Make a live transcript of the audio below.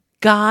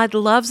God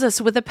loves us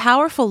with a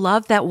powerful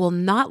love that will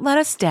not let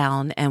us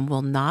down and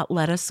will not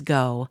let us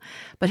go.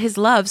 But his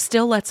love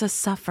still lets us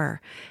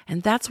suffer.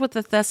 And that's what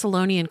the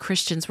Thessalonian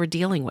Christians were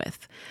dealing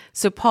with.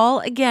 So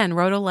Paul again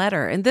wrote a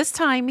letter, and this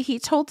time he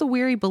told the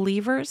weary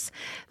believers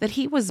that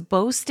he was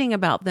boasting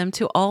about them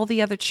to all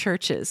the other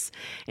churches.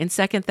 In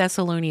 2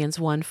 Thessalonians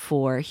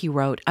 1:4, he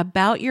wrote,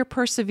 "About your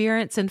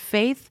perseverance and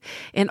faith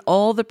in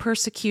all the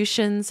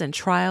persecutions and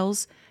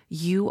trials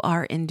you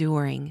are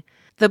enduring."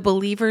 The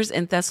believers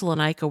in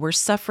Thessalonica were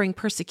suffering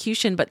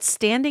persecution, but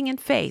standing in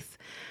faith.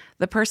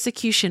 The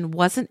persecution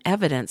wasn't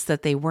evidence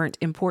that they weren't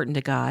important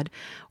to God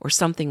or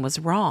something was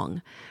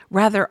wrong.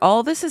 Rather,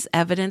 all this is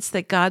evidence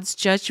that God's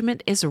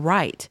judgment is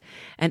right,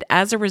 and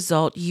as a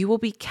result, you will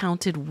be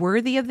counted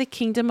worthy of the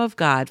kingdom of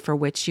God for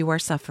which you are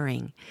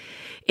suffering.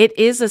 It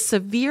is a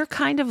severe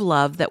kind of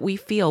love that we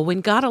feel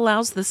when God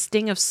allows the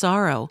sting of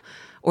sorrow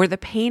or the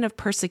pain of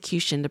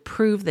persecution to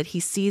prove that he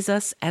sees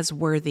us as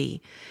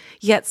worthy.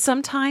 Yet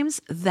sometimes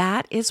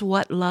that is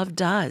what love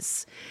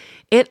does.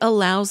 It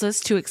allows us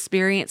to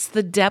experience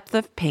the depth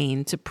of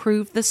pain to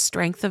prove the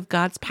strength of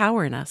God's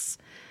power in us.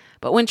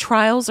 But when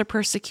trials or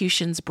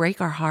persecutions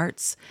break our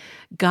hearts,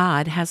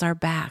 God has our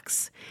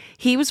backs.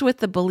 He was with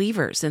the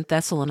believers in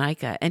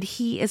Thessalonica, and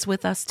he is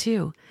with us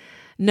too.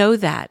 Know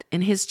that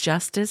in his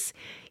justice,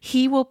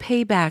 he will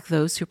pay back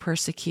those who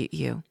persecute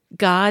you.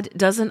 God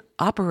doesn't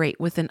operate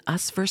with an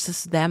us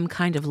versus them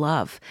kind of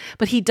love,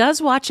 but he does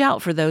watch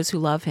out for those who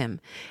love him,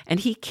 and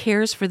he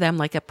cares for them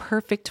like a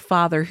perfect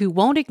father who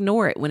won't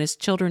ignore it when his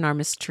children are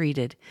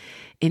mistreated.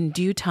 In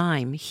due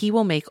time, he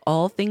will make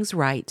all things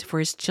right for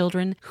his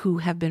children who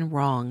have been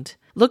wronged.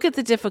 Look at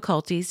the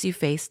difficulties you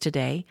face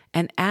today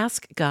and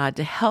ask God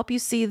to help you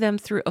see them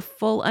through a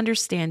full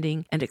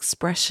understanding and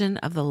expression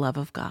of the love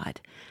of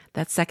God.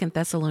 That's 2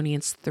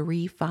 Thessalonians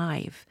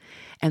 3:5.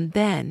 And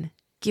then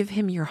give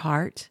him your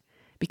heart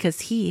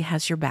because he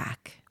has your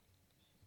back.